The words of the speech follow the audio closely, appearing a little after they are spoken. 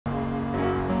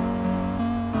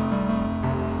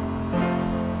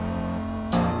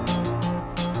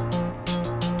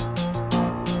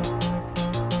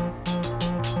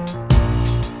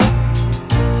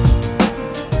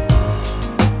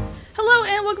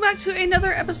welcome back to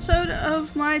another episode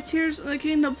of my Tears of the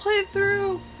Kingdom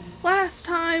playthrough. Last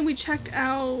time we checked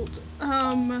out,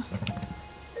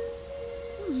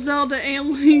 Zelda and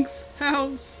Link's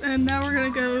house, and now we're gonna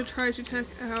go try to check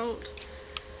out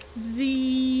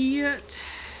the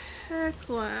tech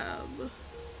lab,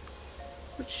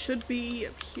 which should be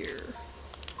up here.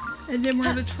 And then we're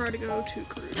gonna try to go to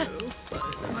Gerudo, but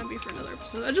that might be for another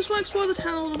episode. I just want to explore the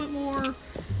town a little bit more,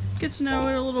 get to know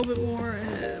it a little bit more,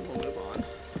 and we'll move on.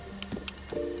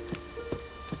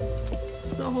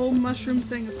 The whole mushroom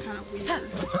thing is kind of weird,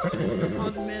 I'll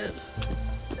admit.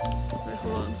 Wait,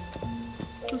 hold on.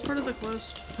 Is this part of the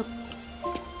quest? The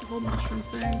whole mushroom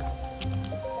thing.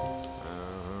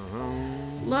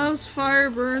 Love's fire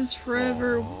burns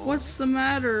forever. What's the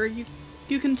matter?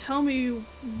 You can tell me,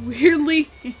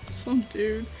 weirdly handsome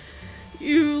dude.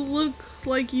 You look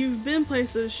like you've been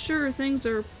places. Sure, things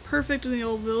are perfect in the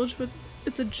old village, but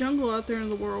it's a jungle out there in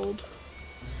the world.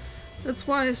 That's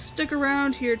why I stick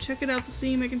around here, check it out the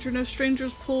scene, making sure no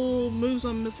strangers pull moves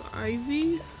on Miss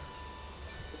Ivy.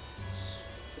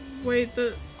 Wait,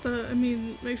 I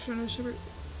mean, make sure no shepherd.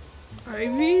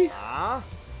 Ivy? The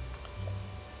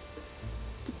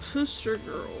poster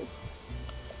girl.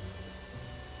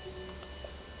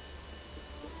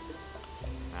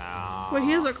 Wait, he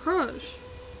has a crush.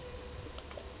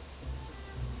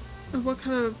 What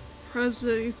kind of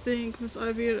present do you think Miss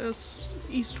Ivy at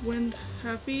East Wind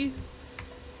happy?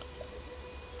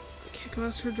 I can't go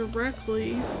ask her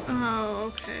directly.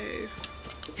 Oh, okay.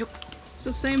 It's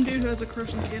the same dude who has a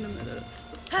crush and can't admit it.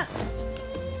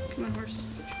 Come on, horse.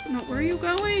 No, where are you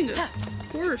going?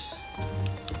 Horse.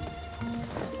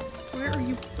 Where are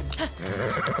you?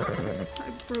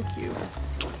 I broke you.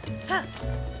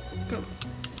 Go.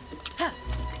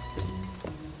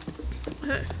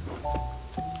 Hey.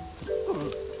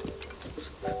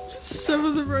 Just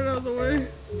shove them right out of the way.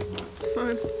 It's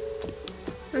fine.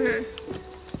 Okay.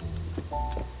 I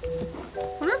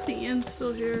wonder if the inn's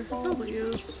still here. It probably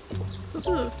is. What's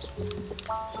the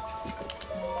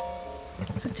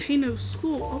Hateno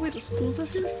School? Oh wait, the school's up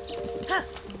here?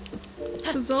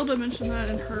 Because Zelda mentioned that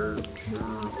in her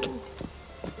journal.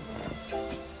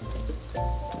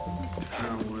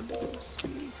 I want to go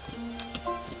see.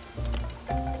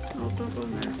 Oh, don't go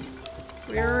in there.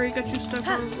 We already got you stuck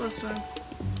on last time.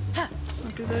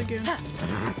 Don't do that again.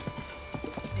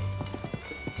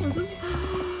 What's this?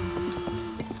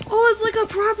 Oh, it's like a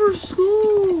proper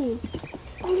school!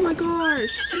 Oh my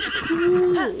gosh, this is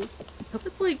cool!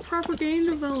 It's like proper game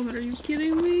development, are you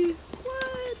kidding me?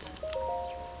 What?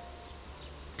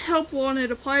 Help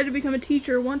wanted. Apply to become a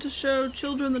teacher. Want to show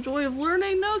children the joy of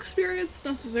learning. No experience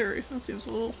necessary. That seems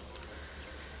a little...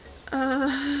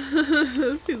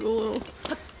 that seems a little...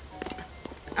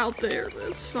 out there, but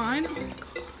it's fine. Oh my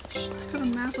gosh, I got a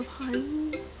map of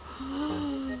Hyrule.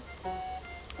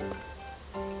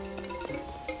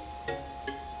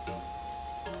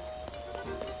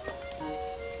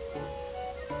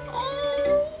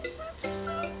 Oh, it's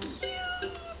so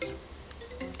cute!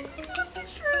 I got a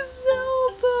picture of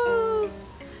Zelda!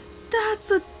 That's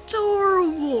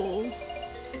adorable!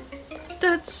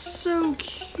 That's so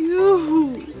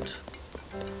cute!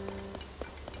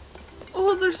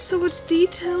 Oh, there's so much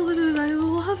detail in it. I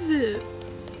love it.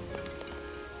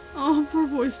 Oh, poor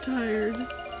boy's tired.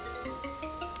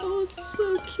 Oh, it's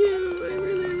so cute. I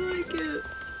really like it.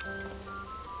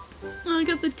 Oh, I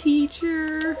got the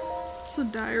teacher. It's a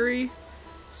diary.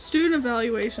 Student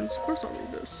evaluations. Of course I'll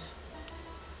read this.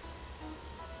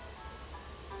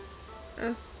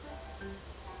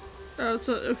 Oh, it's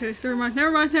a, okay. Never mind.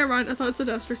 I thought it's a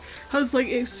duster. I was like,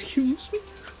 excuse me?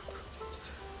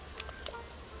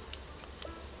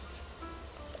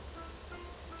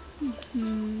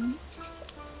 Hmm.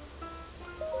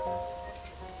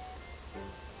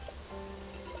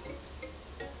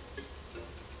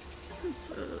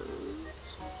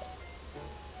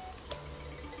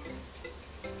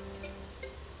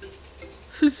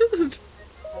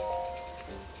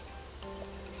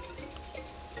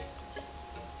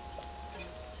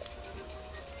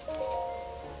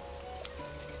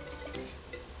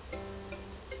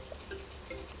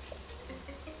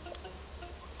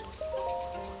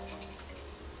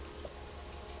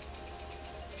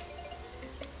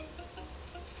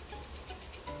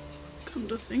 Come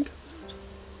to think of it.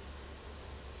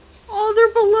 Oh, their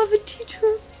beloved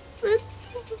teacher.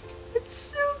 It's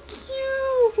so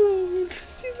cute.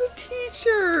 She's a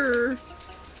teacher.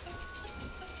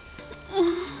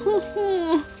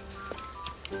 Oh,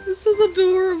 this is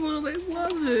adorable. I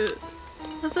love it.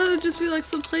 I thought it would just be like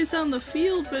some place out in the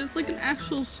field, but it's like an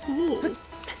actual school.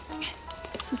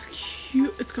 This is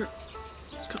cute. It's got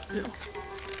Bill.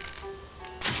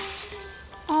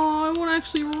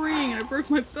 actually ring and I broke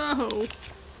my bow.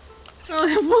 I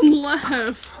only have one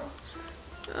left.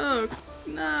 Oh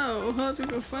no, I'll have to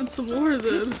go find some more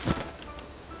then.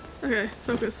 Okay,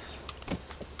 focus.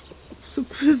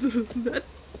 That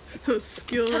was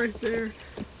skill right there.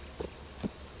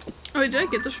 Oh wait, did I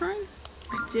get the shrine?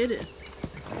 I did it.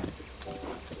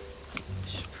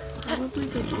 Should probably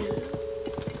go get it.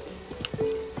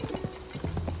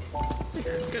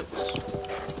 Okay, goats.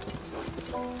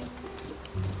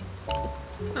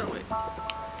 Oh wait.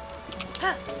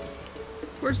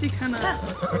 Where's he kinda...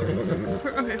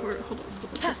 Okay, hold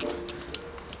on.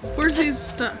 Where's he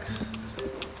stuck?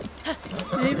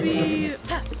 Maybe...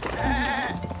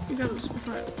 You got this,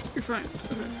 you're fine.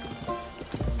 Okay.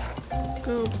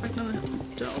 Go back down the hill.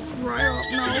 Don't right up,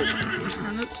 no. I'm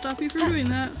trying to stop you from doing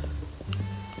that.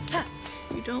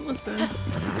 You don't listen.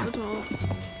 Not at all.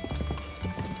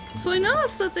 So I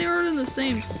noticed that they aren't in the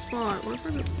same spot. What if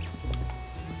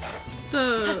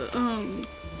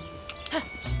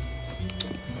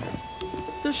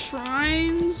the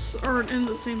shrines aren't in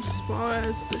the same spot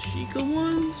as the Sheikah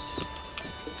ones,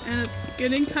 and it's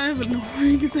getting kind of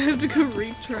annoying because I have to go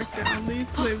retrack down these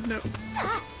because I have no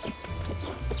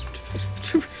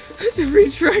to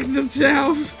retrack them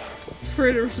down. It's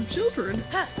afraid there were some children.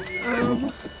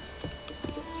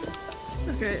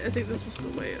 Okay, I think this is the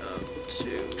way up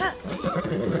to.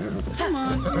 Come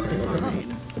on, you're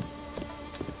fine.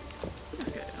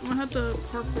 Okay, I'm gonna have to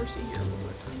park horsey here real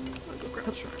quick. I'll go grab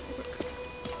the shrine real quick.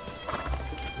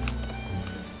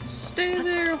 Stay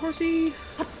there, horsey.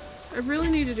 I really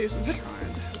need to do some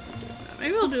shrines.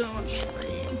 Maybe I'll do them on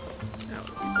stream. That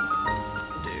would be something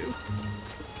to do.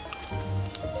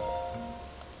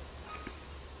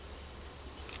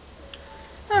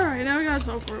 Alright, now we gotta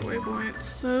teleport waypoints.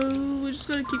 So we just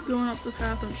gotta keep going up the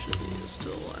path and should be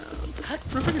still allowed. I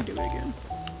wonder if I can do it again.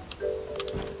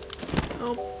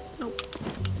 Oh, nope.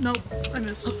 Nope, I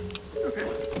missed. Okay.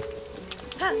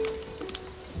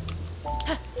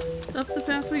 Up the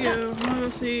path we go. I'm gonna go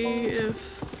see if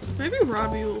maybe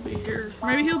Robbie will be here.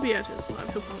 Maybe he'll be at his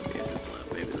lab. He'll probably be at his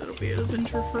lab. Maybe that'll be an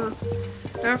adventure for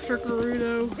after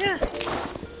Gerudo.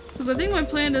 Because I think my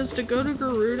plan is to go to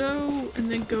Gerudo and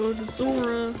then go to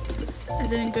Zora and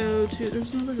then go to.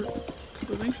 There's another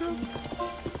clothing shop?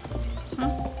 Huh?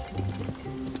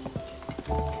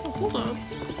 Oh, hold up.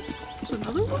 There's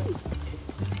another one?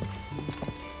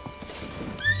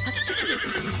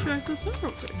 Check this out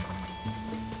real quick.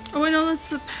 Oh wait, no, that's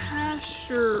the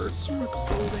pasture. It's not a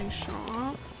clothing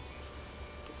shop.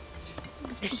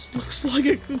 It just looks like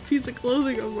a piece of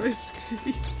clothing on my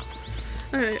screen.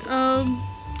 Okay,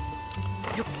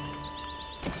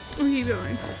 we'll keep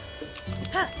going.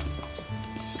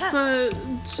 But,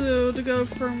 so to go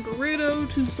from Gerudo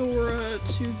to Zora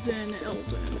to then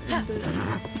Eldon, and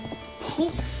then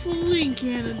hopefully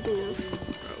Ganondorf.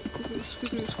 Oh,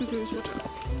 cuckoos, watch out.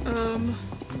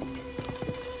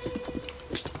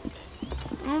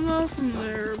 I don't know from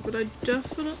there, but I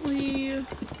definitely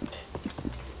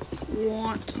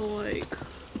want to, like,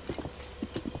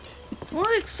 I want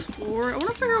to explore. I want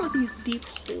to figure out what these deep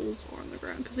holes are on the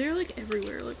ground, because they're, like,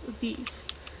 everywhere, like these.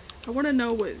 I want to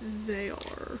know what they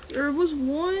are. There was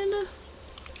one,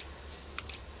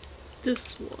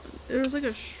 this one. There was, like,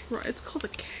 a shrine. It's called a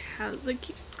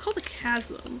it's called a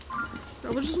chasm.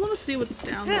 But I just want to see what's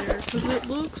down there, because it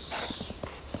looks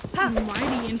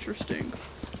mighty interesting.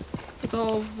 With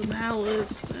all of the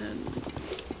malice and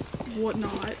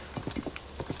whatnot.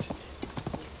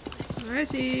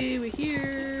 Alrighty, we're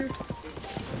here.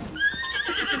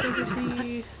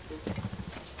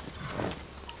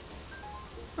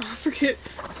 Oh, I forget.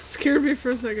 It scared me for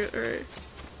a second. Alright.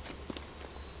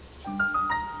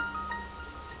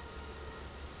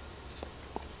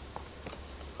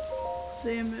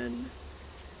 Salmon.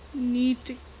 Need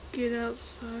to get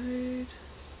outside.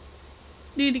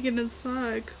 Need to get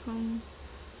inside. Come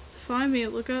find me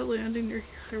at Lookout Landing near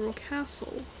Hyrule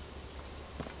Castle.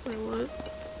 Wait, what?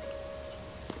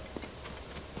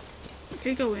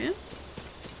 Okay, go in?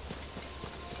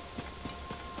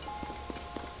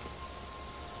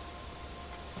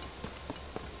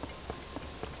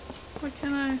 Why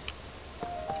can't I?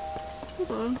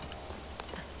 Hold on.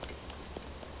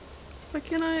 Why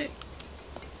can't I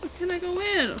go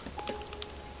in?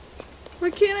 Why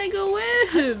can't I go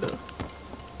in?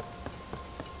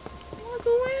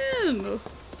 Go in!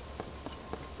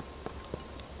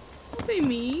 Don't be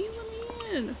mean, let me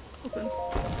in. Open.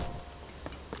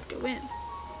 Go in.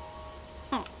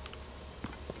 Oh.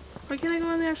 Why can't I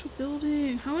go in the actual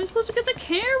building? How am I supposed to get the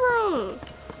camera?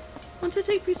 I want to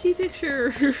take pretty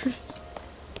pictures.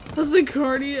 That's the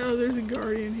guardian. Oh, there's a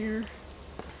guardian here.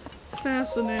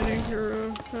 Fascinating,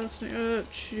 Hero. Fascinating.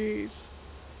 Jeez.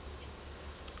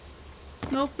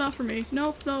 Nope, not for me.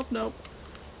 Nope, nope, nope.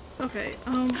 Okay,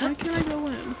 why can't I go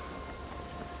in?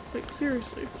 Like,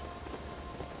 seriously.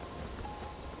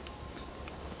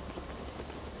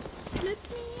 Let me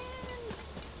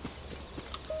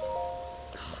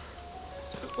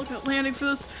in. Look out landing for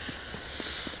this.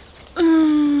 I'm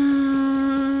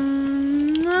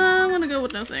gonna go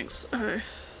with no thanks. Okay,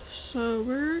 so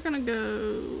we're gonna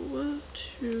go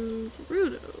to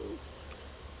Gerudo.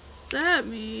 That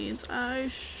means I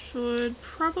should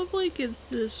probably get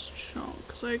this chunk,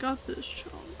 because I got this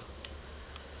chunk.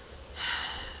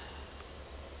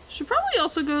 Should probably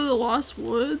also go to the Lost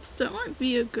Woods. That might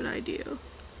be a good idea.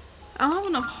 I don't have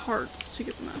enough hearts to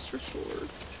get the Master Sword.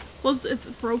 Well, it's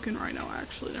broken right now,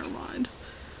 actually. Never mind.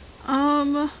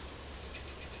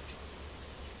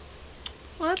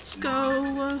 Let's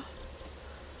go.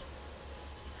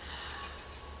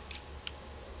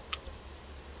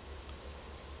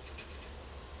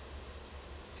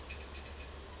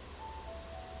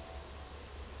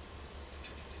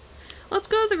 Let's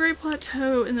go to the Great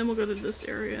Plateau, and then we'll go to this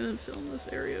area and then film this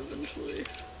area eventually.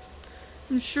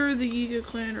 I'm sure the Yiga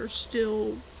clan are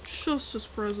still just as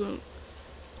present.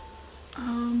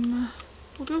 We'll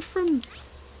go from...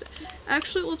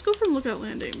 Actually, let's go from Lookout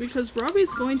Landing, because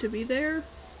Robbie's going to be there.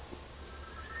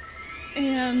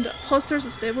 And plus there's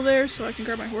a stable there, so I can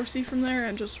grab my horsey from there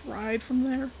and just ride from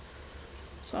there.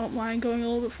 So I don't mind going a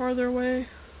little bit farther away.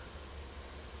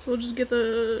 So we'll just get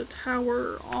the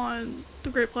tower on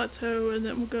the Great Plateau, and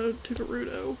then we'll go to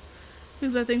Gerudo.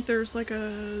 Because I think there's like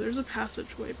there's a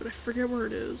passageway, but I forget where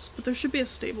it is. But there should be a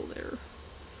stable there.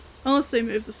 Unless they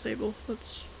move the stable.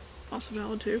 That's also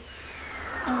valid too.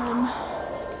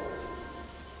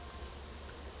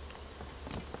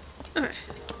 Okay.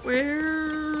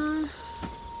 Where...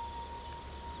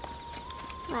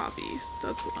 Robbie.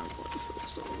 That's what I'm going to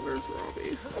focus on. Where's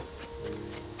Robbie?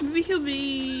 Maybe he'll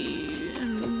be...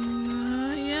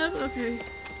 Yep, okay.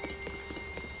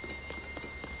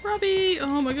 Robbie!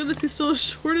 Oh my goodness, he's still as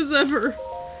short as ever.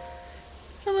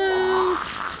 Hello!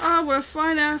 Ah, what a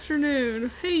fine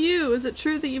afternoon. Hey you, is it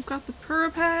true that you've got the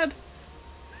Purah pad?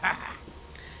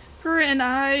 Purah and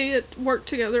I worked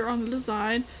together on the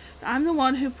design. I'm the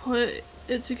one who put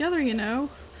it together, you know.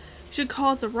 You should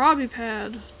call it the Robbie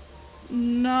pad.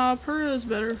 Nah, Purah is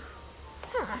better.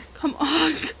 Come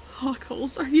on,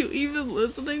 Cockles, are you even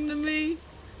listening to me?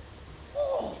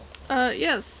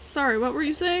 Yes, sorry, what were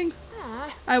you saying?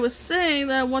 I was saying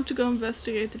that I want to go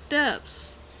investigate the depths.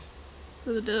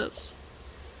 For the depths.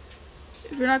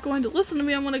 If you're not going to listen to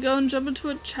me, I'm gonna go and jump into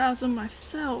a chasm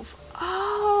myself.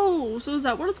 Oh, so is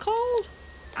that what it's called?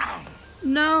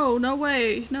 No, no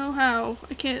way, no how.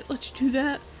 I can't let you do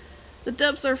that. The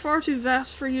depths are far too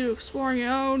vast for you to explore on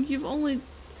your own. We've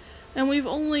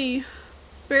only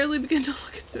barely begun to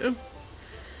look at them.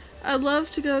 I'd love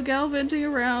to go gallivanting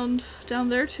around down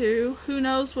there too. Who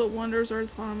knows what wonders are at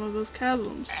the bottom of those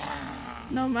chasms.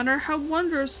 No matter how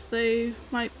wondrous they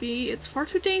might be, it's far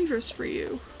too dangerous for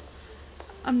you.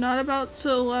 I'm not about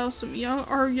to allow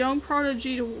our young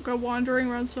prodigy to go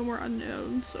wandering around somewhere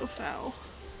unknown, so foul.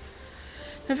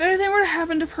 If anything were to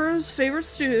happen to Purah's favorite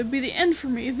stew, it'd be the end for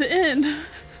me. The end.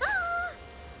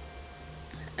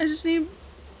 I just need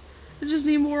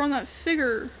more on that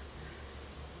figure.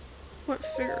 What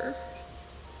figure?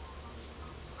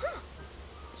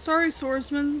 Sorry,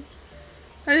 swordsman.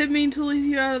 I didn't mean to leave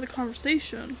you out of the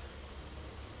conversation.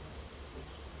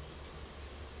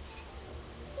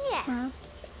 Yeah.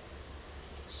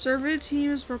 Survey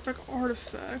team has brought back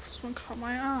artifacts. This one caught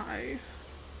my eye.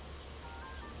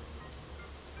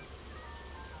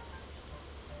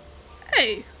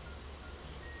 Hey!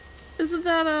 Isn't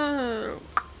that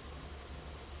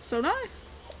Sonai?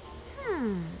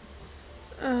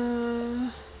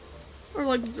 Or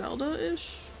like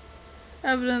Zelda-ish?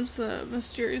 Evidence that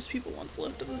mysterious people once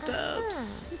lived in the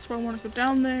depths. That's why I want to go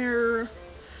down there.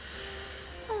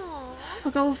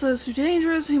 Miguel says it's too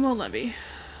dangerous, he won't let me.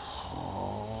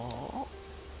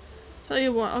 Tell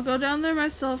you what, I'll go down there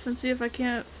myself and see if I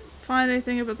can't find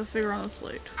anything about the figure on the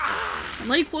slate. And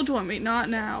Lake will join me, not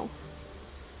now.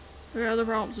 I got other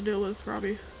problems to deal with,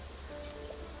 Robbie.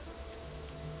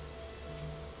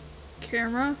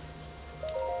 Camera?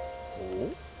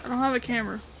 I don't have a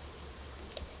camera.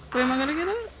 Wait, am I gonna get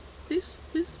it? Please,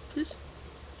 please, please.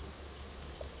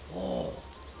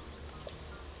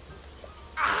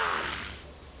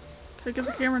 Can I get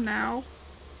the camera now?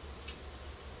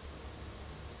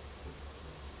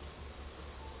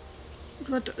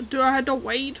 Do I have to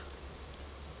wait?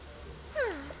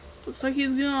 Looks like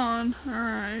he's gone.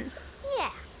 Alright.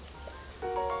 Yeah.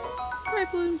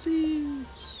 Right, bloom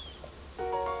seeds.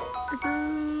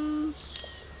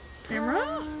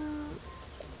 Camera?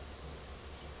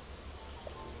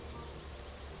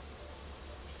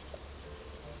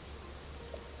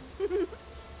 Do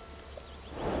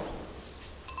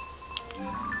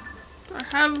I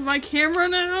have my camera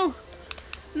now?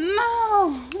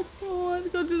 No! Oh, I have to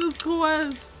go do this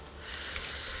quest.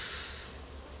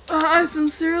 I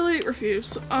sincerely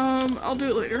refuse. I'll do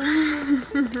it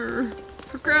later.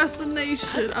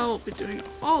 Procrastination. I'll be doing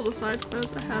all the side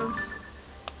quests I have.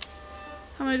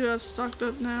 How many do I have stocked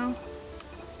up now?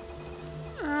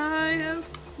 I have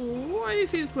quite a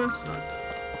few quests stocked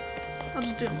up. I'll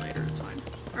just do them later, it's fine.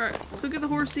 Alright, let's go get the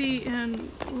horsey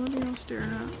and what are y'all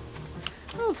staring at?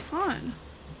 Oh, fun.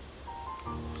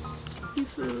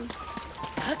 Piece of...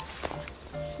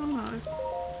 Oh.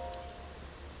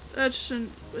 It's etched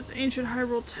in with ancient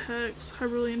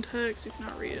Hyrulean text. You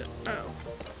cannot read it. Oh.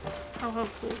 How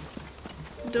helpful.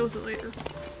 I'll deal with it later.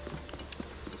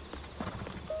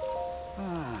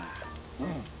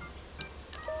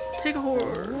 Take a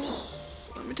horse.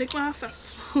 Let me take my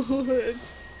festival.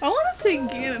 I want to take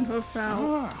Ganondorf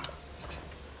out.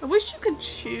 I wish you could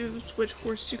choose which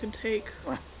horse you can take.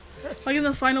 Like in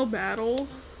the final battle,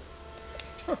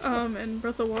 in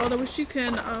Breath of the Wild, I wish you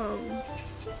can,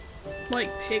 like,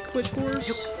 pick which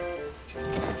horse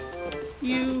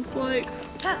you, like,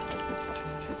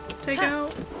 take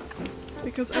out.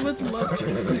 Because I would love to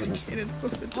take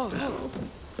Ganondorf into battle.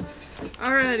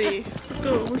 Alrighty, let's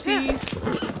go, horsey.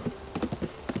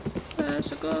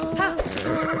 Let's go. Let's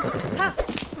go.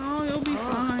 Oh, you'll be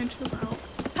fine, chill out.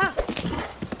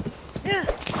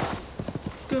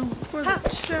 Going for the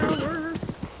tower.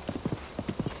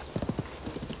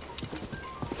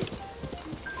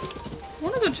 I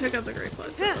want to go check out the Great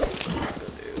Plateau. That's what I'm gonna go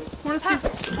do. I want to see if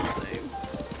it's still the same.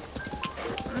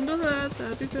 Undo that,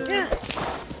 that'd be good.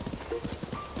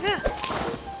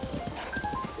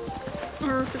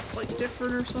 Or if it's like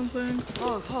different or something. I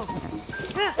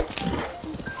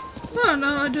don't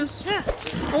know, I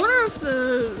wonder if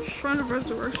the Shrine of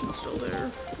Resurrection is still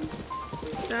there.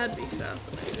 That'd be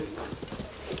fascinating.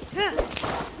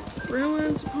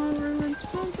 Ruins upon ruins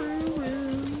upon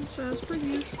ruins, as per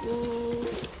usual.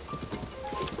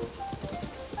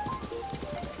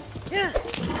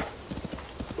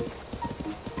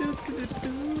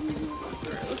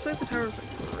 Alright, looks like the tower's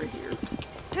like right here.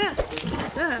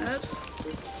 That.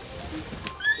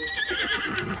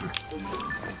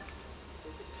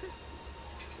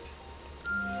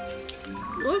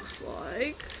 Looks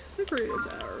like the Creator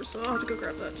Tower, so I'll have to go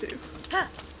grab that too.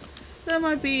 That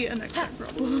might be a next time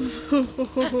problem. I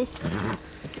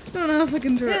don't know if I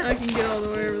can get all the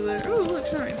way over there. Oh, look,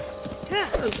 shrine.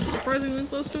 That's surprisingly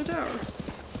close to a tower.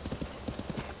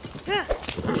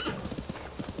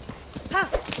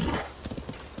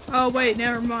 Oh wait,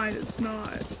 never mind, it's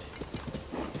not.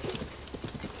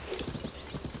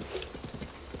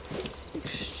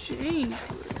 Exchange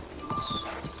rooms.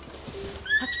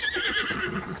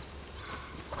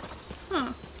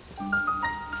 Huh.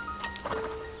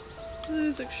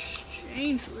 These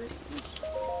exchange rooms.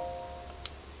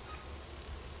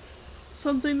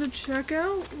 Something to check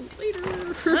out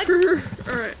later.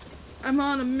 Alright. I'm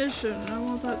on a mission. I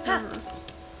want that tower.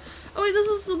 Oh wait, this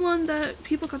is the one that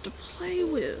people got to play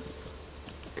with.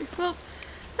 Well,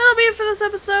 that'll be it for this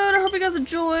episode. I hope you guys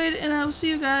enjoyed, and I will see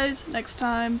you guys next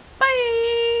time.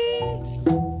 Bye!